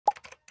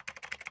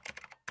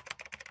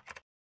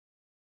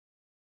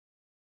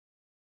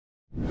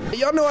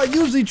y'all know I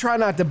usually try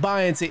not to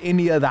buy into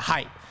any of the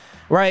hype,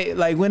 right?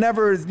 Like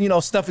whenever, you know,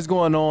 stuff is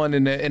going on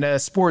in a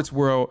sports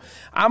world,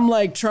 I'm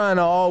like trying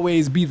to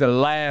always be the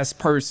last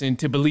person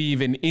to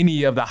believe in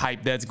any of the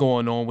hype that's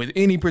going on with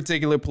any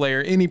particular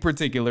player, any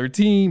particular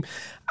team.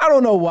 I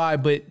don't know why,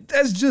 but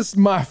that's just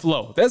my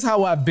flow. That's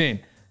how I've been.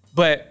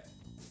 But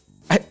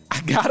I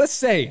gotta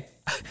say,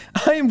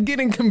 I am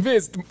getting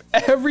convinced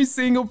every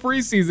single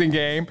preseason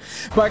game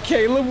by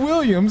Caleb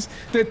Williams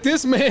that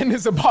this man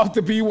is about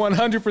to be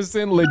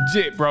 100%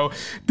 legit, bro.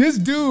 This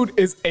dude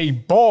is a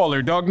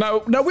baller, dog.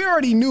 Now we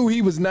already knew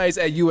he was nice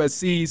at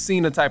USC,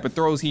 seen the type of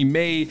throws he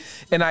made,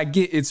 and I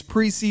get it's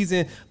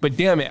preseason, but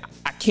damn it,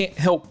 I can't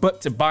help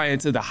but to buy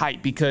into the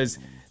hype because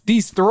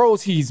these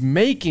throws he's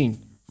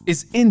making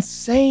is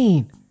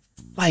insane.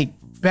 Like,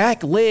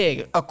 back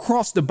leg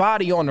across the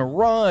body on the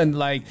run,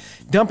 like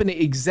dumping it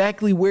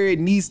exactly where it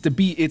needs to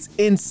be. It's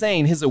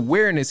insane. His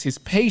awareness, his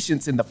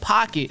patience in the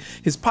pocket,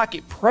 his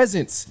pocket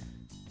presence,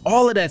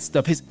 all of that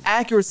stuff, his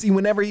accuracy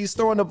whenever he's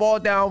throwing the ball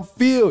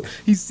downfield.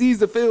 He sees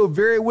the field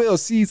very well,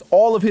 sees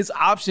all of his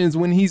options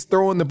when he's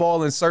throwing the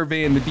ball and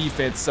surveying the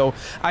defense. So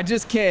I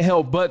just can't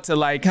help but to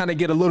like kind of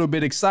get a little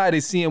bit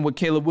excited seeing what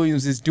Caleb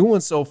Williams is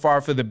doing so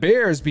far for the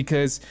Bears,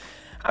 because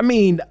I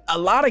mean, a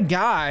lot of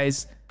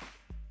guys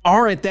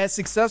aren't that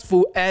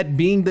successful at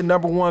being the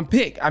 #1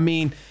 pick. I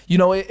mean, you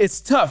know, it's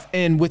tough.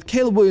 And with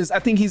Caleb Williams, I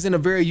think he's in a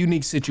very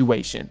unique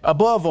situation.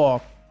 Above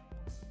all,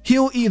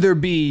 he'll either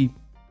be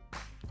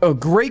a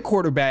great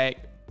quarterback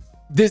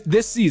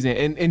this season,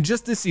 and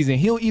just this season,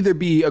 he'll either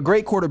be a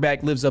great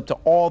quarterback, lives up to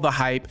all the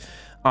hype,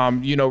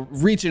 you know,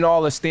 reaching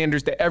all the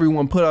standards that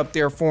everyone put up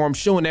there for him,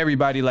 showing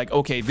everybody like,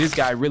 okay, this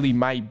guy really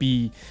might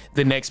be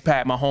the next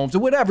Pat Mahomes or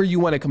whatever you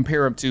want to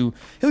compare him to.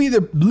 He'll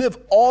either live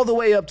all the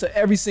way up to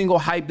every single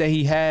hype that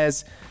he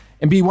has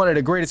and be one of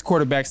the greatest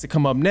quarterbacks to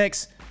come up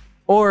next,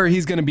 or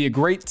he's going to be a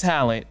great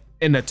talent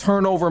and a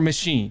turnover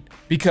machine.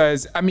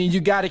 Because, I mean,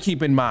 you got to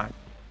keep in mind,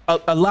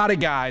 a lot of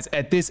guys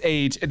at this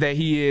age that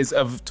he is,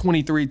 of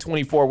 23,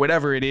 24,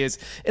 whatever it is,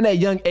 in that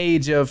young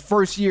age of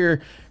first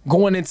year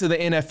going into the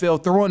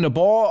NFL, throwing the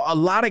ball, a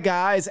lot of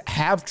guys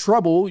have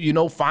trouble, you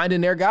know,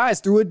 finding their guys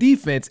through a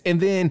defense. And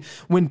then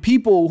when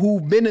people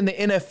who've been in the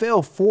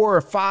NFL 4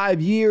 or 5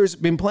 years,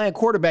 been playing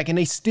quarterback, and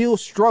they still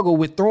struggle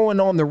with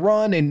throwing on the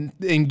run and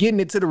getting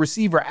it to the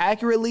receiver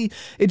accurately,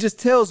 it just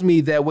tells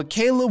me that what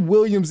Caleb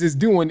Williams is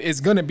doing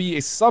is going to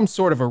be some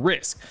sort of a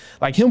risk.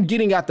 Like him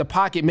getting out the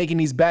pocket, making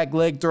these back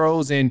leg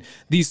throws and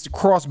these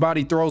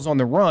cross-body throws on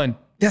the run,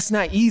 that's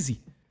not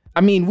easy. I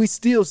mean, we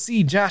still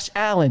see Josh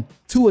Allen,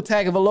 Tua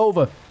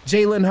Tagovailoa,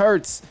 Jalen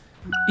Hurts,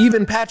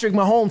 even Patrick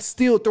Mahomes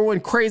still throwing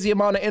crazy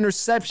amount of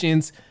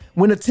interceptions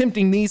when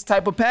attempting these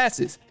type of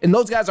passes. And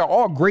those guys are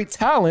all great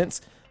talents,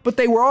 but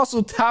they were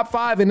also top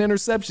 5 in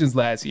interceptions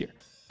last year.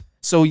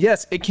 So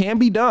yes, it can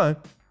be done.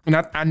 And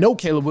I know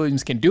Caleb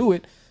Williams can do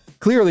it.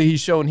 Clearly he's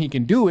shown he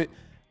can do it,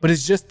 but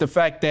it's just the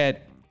fact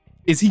that,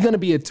 is he going to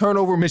be a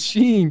turnover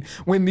machine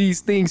when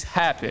these things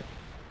happen?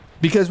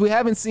 Because we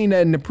haven't seen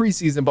that in the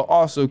preseason, but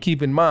also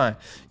keep in mind,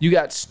 you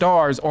got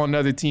stars on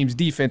other teams'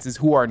 defenses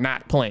who are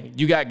not playing.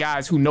 You got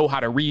guys who know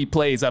how to read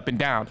plays up and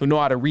down, who know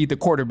how to read the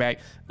quarterback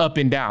up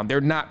and down.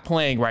 They're not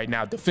playing right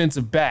now.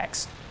 Defensive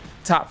backs,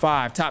 top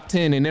 5, top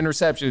 10 in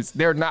interceptions,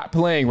 they're not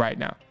playing right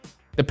now.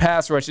 The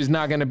pass rush is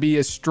not going to be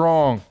as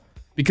strong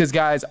because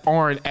guys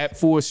aren't at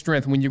full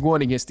strength when you're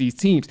going against these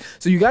teams.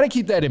 So you got to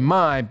keep that in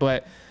mind,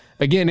 but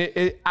again,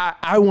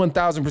 I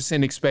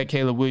 1,000% expect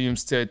Caleb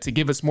Williams to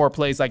give us more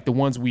plays like the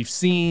ones we've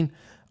seen,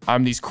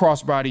 these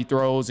cross-body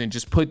throws and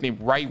just putting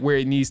it right where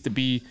it needs to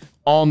be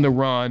on the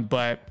run.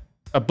 But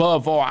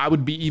above all, I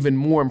would be even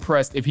more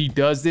impressed if he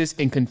does this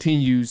and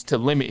continues to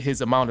limit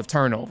his amount of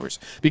turnovers,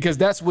 because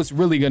that's what's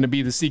really going to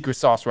be the secret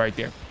sauce right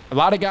there. A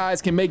lot of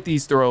guys can make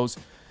these throws,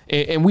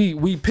 and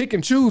we pick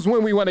and choose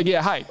when we want to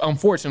get hype.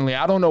 Unfortunately,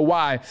 I don't know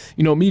why,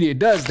 you know, media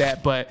does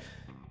that, but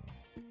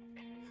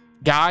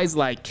guys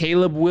like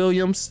Caleb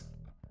Williams,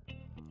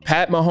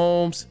 Pat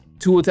Mahomes,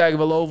 Tua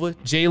Tagovailoa,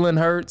 Jalen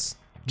Hurts,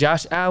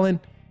 Josh Allen,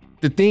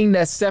 the thing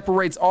that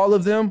separates all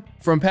of them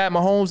from Pat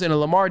Mahomes and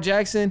Lamar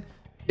Jackson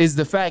is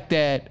the fact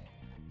that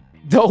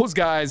those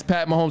guys,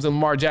 Pat Mahomes and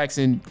Lamar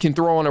Jackson, can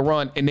throw on a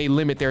run and they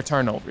limit their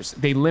turnovers.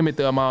 They limit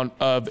the amount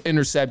of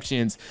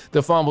interceptions,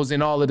 the fumbles,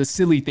 and all of the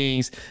silly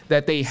things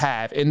that they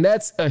have. And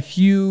that's a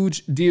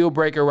huge deal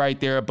breaker right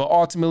there. But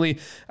ultimately,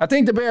 I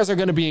think the Bears are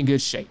going to be in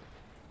good shape.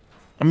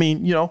 I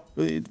mean, you know,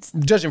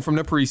 judging from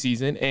the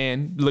preseason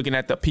and looking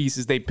at the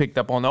pieces they picked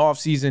up on the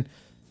offseason,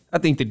 I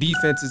think the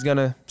defense is going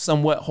to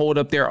somewhat hold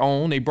up their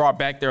own. They brought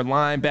back their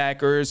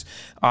linebackers,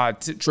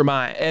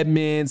 Tremaine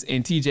Edmonds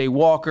and TJ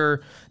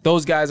Walker.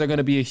 Those guys are going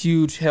to be a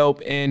huge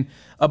help. And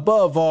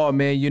above all,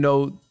 man, you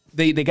know,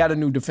 they got a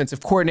new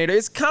defensive coordinator.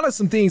 It's kind of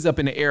some things up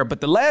in the air,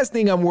 but the last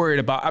thing I'm worried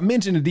about, I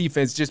mentioned the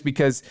defense just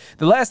because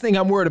the last thing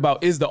I'm worried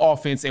about is the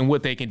offense and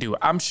what they can do.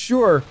 I'm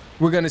sure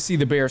we're going to see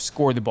the Bears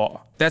score the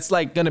ball. That's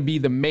like going to be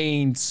the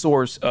main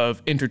source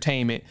of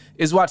entertainment,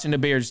 is watching the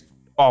Bears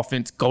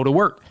offense go to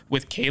work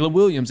with Caleb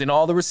Williams and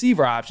all the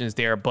receiver options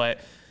there. But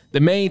the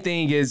main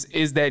thing is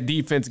that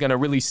defense going to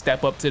really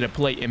step up to the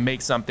plate and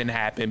make something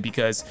happen?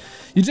 Because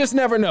you just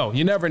never know.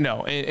 You never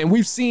know. And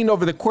we've seen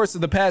over the course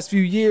of the past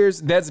few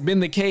years, that's been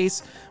the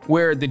case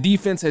where the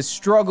defense has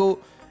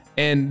struggled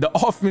and the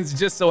offense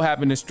just so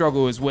happened to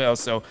struggle as well.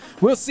 So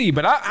we'll see.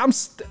 But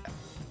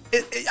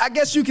I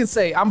guess you can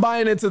say I'm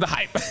buying into the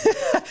hype.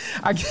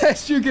 I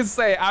guess you can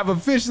say I've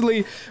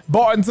officially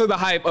bought into the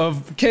hype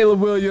of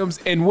Caleb Williams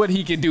and what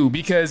he can do,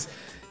 because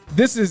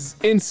this is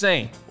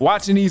insane.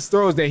 Watching these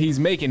throws that he's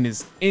making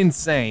is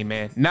insane,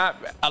 man. Not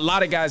a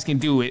lot of guys can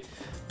do it,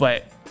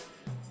 but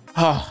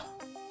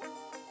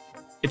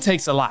it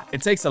takes a lot.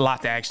 It takes a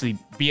lot to actually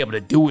be able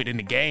to do it in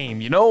the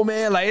game, you know,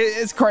 man? Like,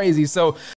 it's crazy. So